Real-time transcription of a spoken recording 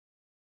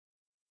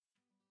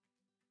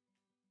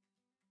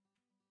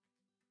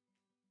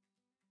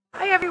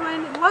Hi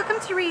everyone, and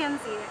welcome to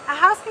Rienzi, a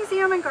house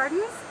museum and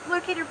gardens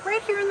located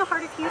right here in the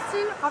heart of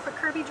Houston off of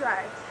Kirby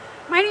Drive.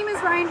 My name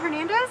is Ryan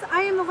Hernandez.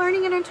 I am the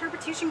Learning and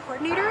Interpretation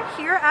Coordinator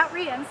here at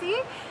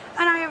Rienzi,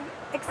 and I have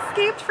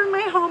escaped from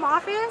my home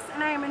office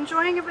and I am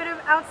enjoying a bit of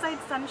outside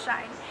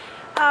sunshine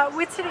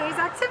with today's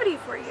activity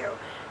for you.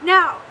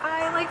 Now,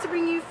 I like to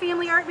bring you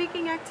family art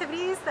making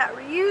activities that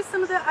reuse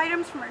some of the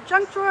items from our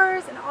junk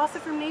drawers and also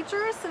from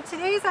nature. So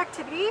today's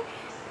activity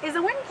is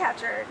a wind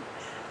catcher.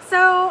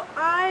 So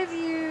I've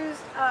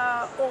used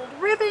old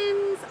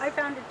ribbons. I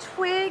found a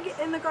twig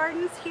in the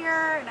gardens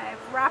here and I've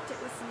wrapped it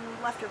with some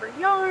leftover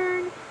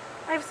yarn.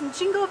 I have some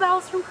jingle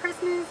bells from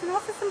Christmas and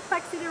also some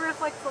plexi to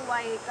reflect the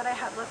light that I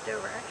had left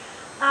over.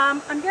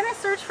 I'm gonna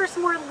search for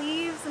some more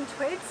leaves and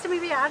twigs to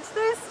maybe add to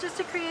this just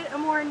to create a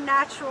more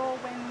natural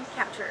wind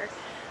catcher.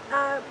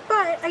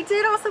 But I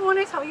did also want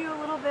to tell you a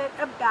little bit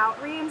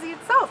about Rienzi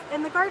itself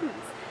and the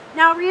gardens.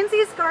 Now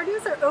Rienzi's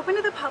gardens are open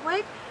to the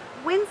public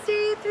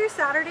Wednesday through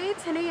Saturday,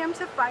 10 a.m.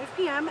 to 5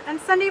 p.m. and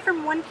Sunday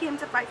from 1 p.m.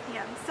 to 5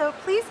 p.m. So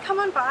please come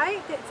on by.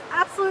 It's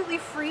absolutely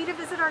free to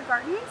visit our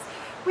gardens.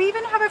 We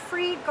even have a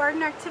free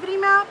garden activity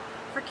map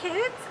for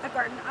kids, a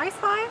garden I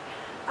Spy,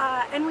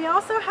 and we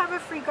also have a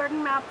free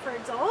garden map for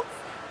adults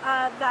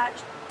that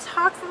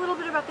talks a little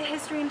bit about the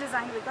history and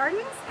design of the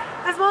gardens,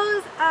 as well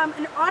as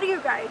an audio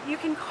guide. You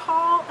can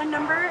call a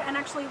number and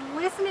actually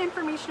listen to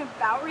information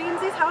about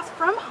Rienzi's house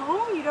from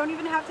home. You don't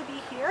even have to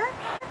be here.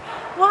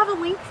 We'll have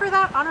a link for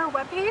that on our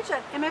webpage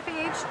at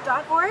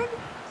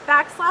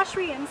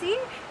mfah.org/Rienzi,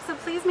 so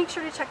please make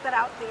sure to check that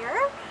out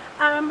there.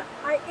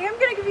 I am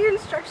going to give you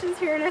instructions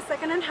here in a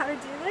second on how to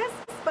do this,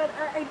 but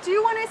I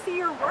do want to see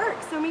your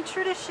work, so make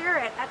sure to share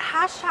it at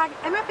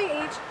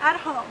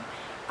 #MFAH@home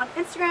on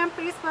Instagram,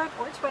 Facebook,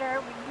 or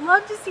Twitter. We'd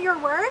love to see your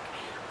work.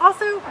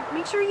 Also,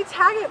 make sure you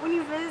tag it when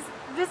you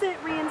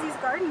visit Rienzi's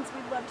gardens.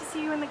 We'd love to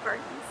see you in the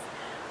gardens.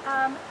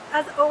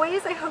 As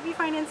always, I hope you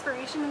find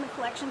inspiration in the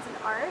collections and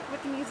art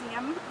with the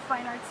Museum of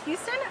Fine Arts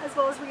Houston, as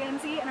well as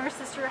Rienzi and our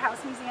sister house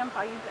museum,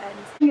 Bayou Bend.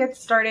 Get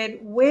started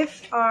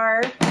with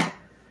our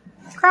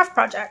craft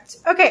project.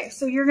 Okay,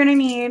 so you're gonna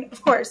need,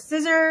 of course,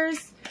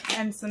 scissors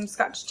and some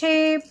Scotch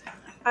tape.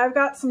 I've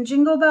got some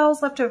jingle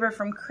bells left over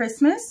from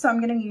Christmas, so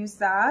I'm gonna use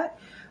that.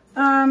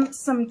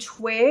 Some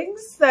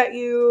twigs that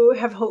you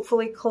have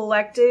hopefully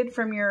collected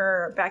from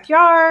your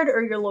backyard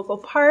or your local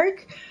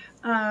park.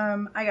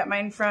 I got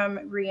mine from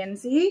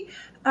Rienzi.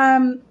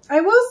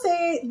 I will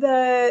say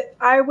that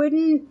I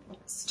wouldn't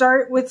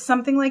start with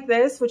something like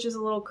this, which is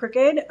a little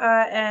crooked,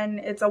 and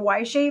it's a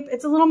Y shape.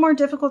 It's a little more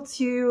difficult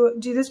to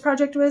do this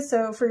project with,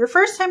 so for your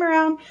first time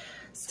around,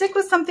 stick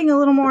with something a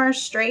little more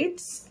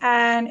straight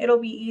and it'll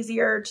be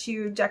easier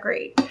to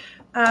decorate.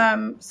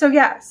 So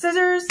yeah,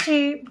 scissors,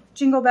 tape,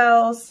 jingle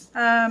bells,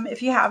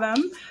 if you have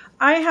them.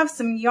 I have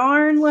some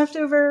yarn left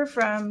over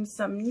from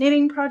some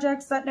knitting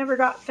projects that never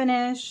got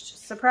finished,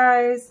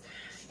 surprise,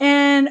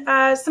 and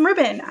some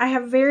ribbon. I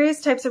have various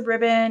types of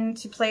ribbon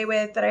to play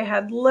with that I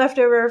had left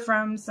over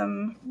from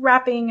some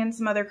wrapping and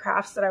some other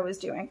crafts that I was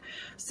doing.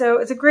 So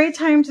it's a great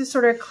time to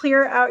sort of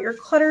clear out your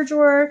clutter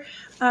drawer,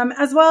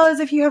 as well as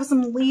if you have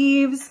some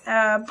leaves,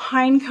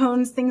 pine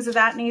cones, things of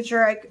that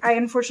nature. I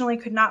unfortunately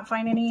could not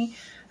find any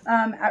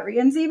at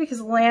Rienzi because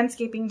the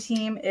landscaping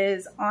team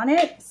is on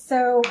it.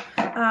 So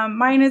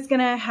mine is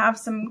gonna have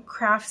some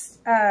crafts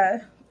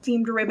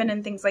themed ribbon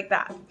and things like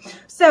that.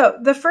 So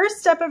the first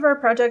step of our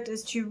project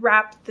is to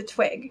wrap the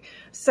twig.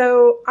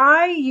 So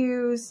I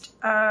used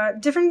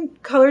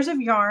different colors of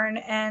yarn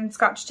and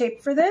Scotch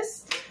tape for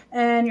this,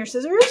 and your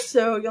scissors.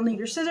 So you'll need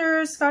your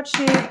scissors, Scotch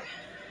tape,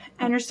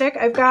 and your stick.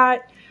 I've got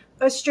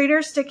a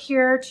straighter stick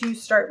here to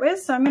start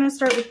with, so I'm gonna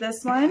start with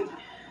this one.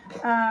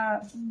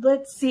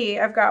 Let's see,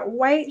 I've got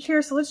white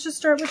here, so let's just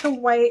start with the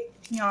white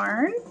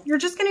yarn. You're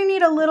just gonna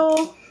need a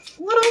little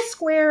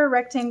square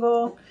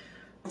rectangle.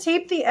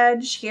 Tape the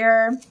edge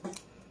here,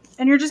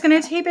 and you're just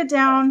gonna tape it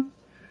down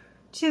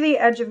to the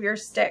edge of your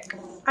stick.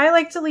 I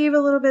like to leave a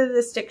little bit of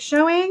the stick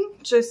showing,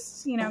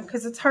 just, you know,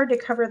 because it's hard to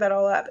cover that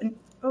all up. And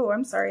oh,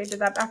 I'm sorry, I did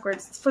that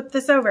backwards. Let's flip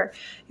this over.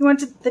 You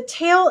want the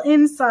tail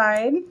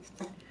inside,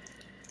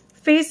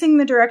 facing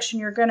the direction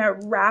you're gonna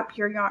wrap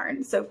your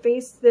yarn. So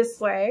face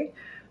this way.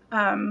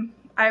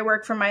 I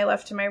work from my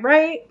left to my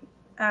right,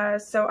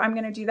 so I'm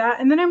gonna do that,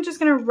 and then I'm just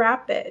gonna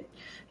wrap it.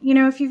 You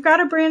know, if you've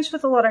got a branch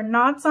with a lot of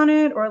knots on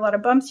it or a lot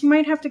of bumps, you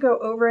might have to go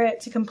over it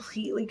to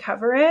completely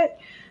cover it.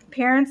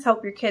 Parents,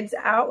 help your kids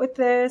out with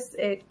this.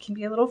 It can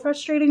be a little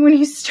frustrating when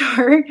you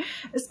start,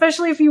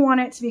 especially if you want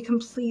it to be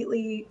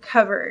completely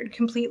covered,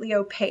 completely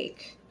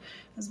opaque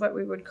is what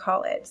we would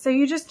call it. So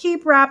you just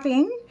keep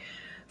wrapping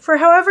for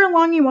however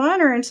long you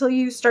want or until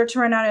you start to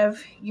run out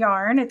of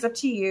yarn. It's up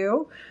to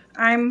you.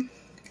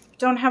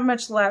 Don't have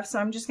much left, so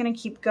I'm just gonna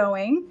keep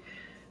going.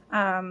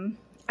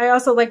 I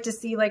also like to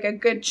see like a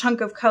good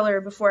chunk of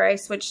color before I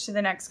switch to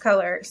the next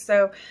color.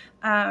 So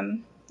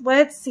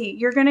let's see,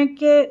 you're gonna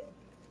get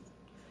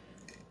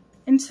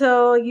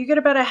until you get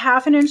about a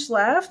 ½ inch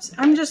left.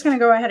 I'm just gonna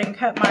go ahead and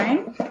cut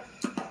mine.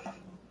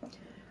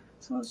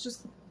 So let's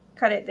just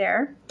cut it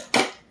there.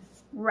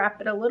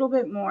 Wrap it a little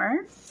bit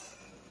more.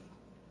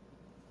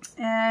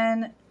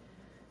 And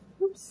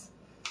oops.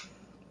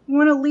 You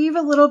want to leave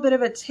a little bit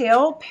of a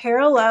tail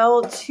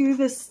parallel to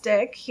the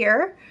stick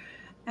here,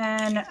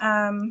 and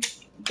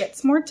get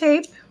some more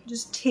tape.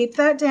 Just tape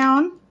that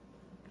down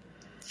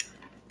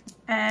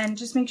and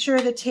just make sure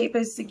the tape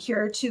is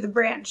secure to the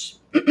branch.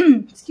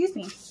 Excuse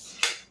me.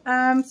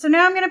 So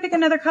now I'm going to pick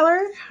another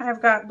color.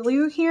 I've got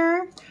blue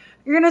here.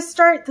 You're going to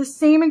start the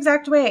same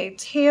exact way,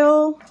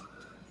 tail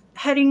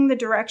heading the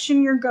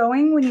direction you're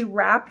going when you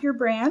wrap your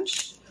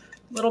branch.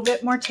 A little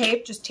bit more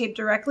tape, just tape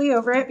directly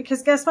over it,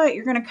 because guess what?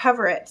 You're going to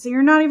cover it. So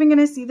you're not even going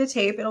to see the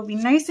tape. It'll be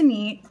nice and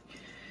neat.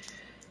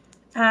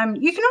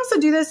 You can also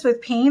do this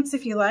with paints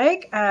if you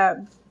like.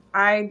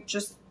 I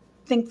just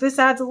think this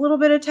adds a little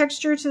bit of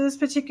texture to this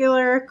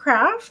particular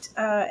craft.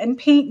 And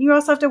paint, you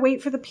also have to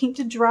wait for the paint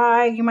to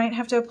dry. You might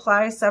have to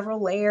apply several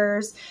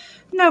layers.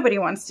 Nobody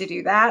wants to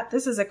do that.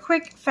 This is a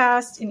quick,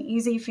 fast, and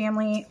easy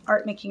family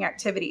art making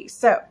activity.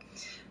 So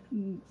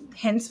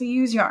hence we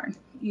use yarn.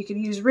 You could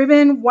use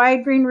ribbon,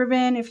 wide grain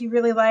ribbon if you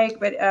really like,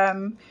 but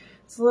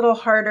it's a little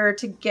harder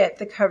to get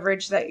the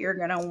coverage that you're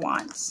gonna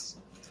want.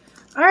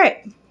 All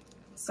right,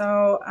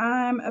 so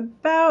I'm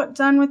about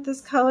done with this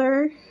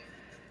color.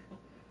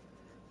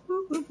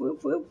 Whoop, whoop,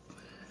 whoop, whoop.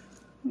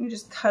 Let me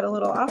just cut a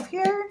little off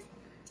here.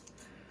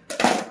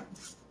 I'm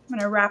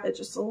gonna wrap it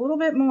just a little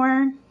bit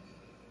more.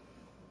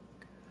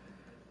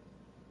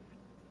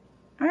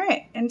 All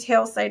right, and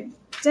tail side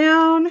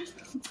down.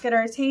 Let's get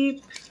our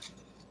tape.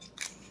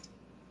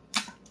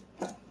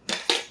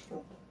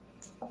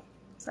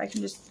 So I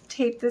can just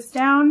tape this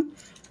down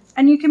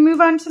and you can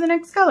move on to the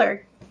next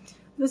color.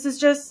 This is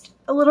just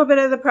a little bit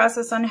of the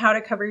process on how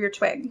to cover your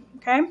twig,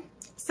 okay?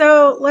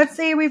 So let's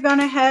say we've gone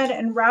ahead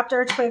and wrapped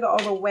our twig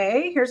all the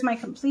way. Here's my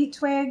complete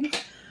twig.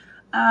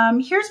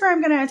 Here's where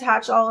I'm gonna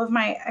attach all of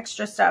my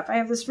extra stuff. I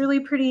have this really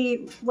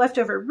pretty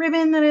leftover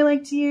ribbon that I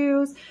like to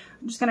use.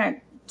 I'm just gonna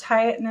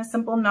tie it in a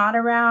simple knot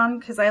around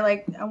because I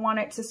want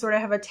it to sort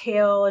of have a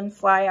tail and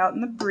fly out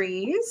in the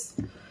breeze.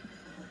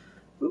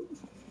 Ooh.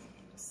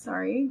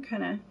 Sorry,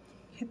 kind of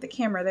hit the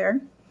camera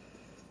there.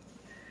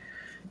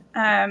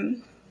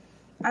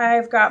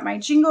 I've got my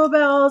jingle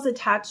bells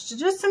attached to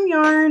just some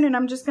yarn, and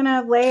I'm just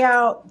gonna lay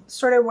out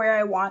sort of where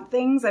I want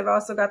things. I've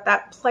also got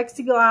that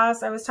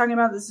plexiglass I was talking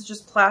about. This is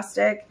just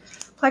plastic.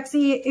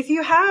 Plexi, if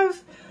you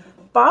have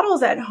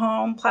bottles at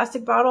home,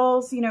 plastic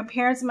bottles, you know,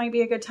 parents, it might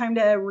be a good time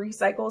to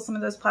recycle some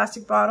of those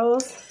plastic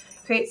bottles,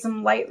 create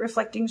some light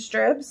reflecting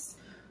strips.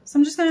 So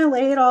I'm just going to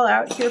lay it all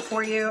out here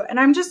for you. And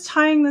I'm just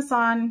tying this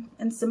on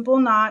in simple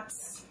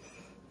knots,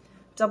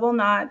 double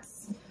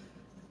knots,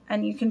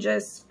 and you can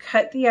just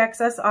cut the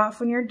excess off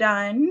when you're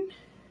done.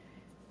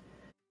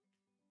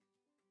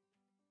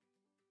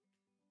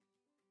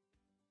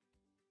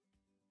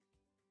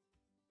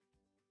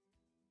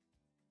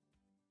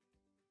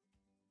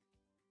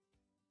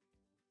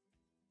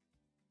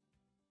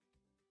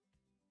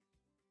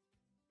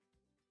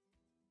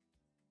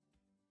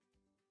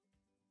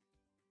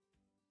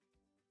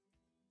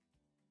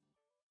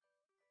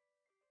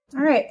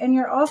 All right, and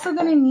you're also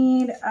going to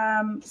need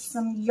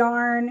some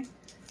yarn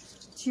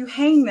to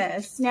hang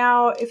this.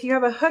 Now, if you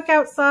have a hook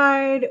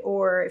outside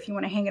or if you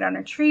want to hang it on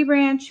a tree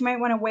branch, you might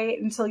want to wait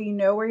until you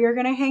know where you're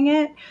going to hang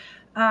it.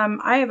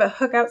 I have a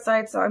hook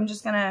outside, so I'm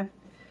just going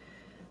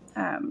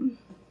to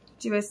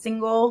do a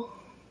single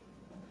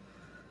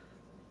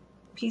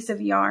piece of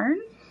yarn.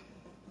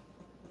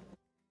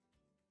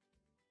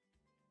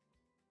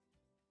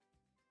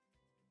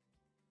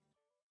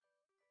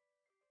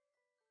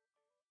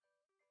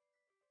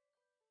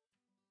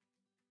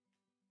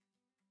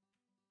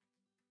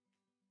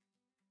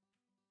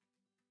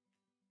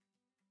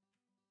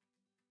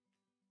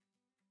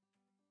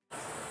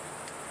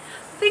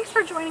 Thanks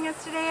for joining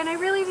us today, and I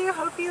really do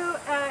hope you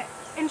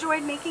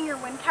enjoyed making your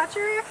wind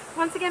catcher.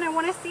 Once again, I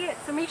want to see it,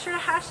 so make sure to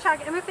hashtag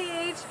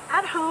MFAH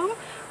at home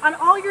on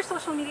all your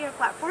social media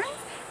platforms,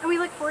 and we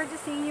look forward to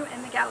seeing you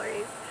in the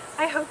galleries.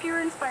 I hope you were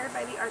inspired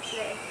by the art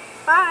today.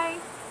 Bye!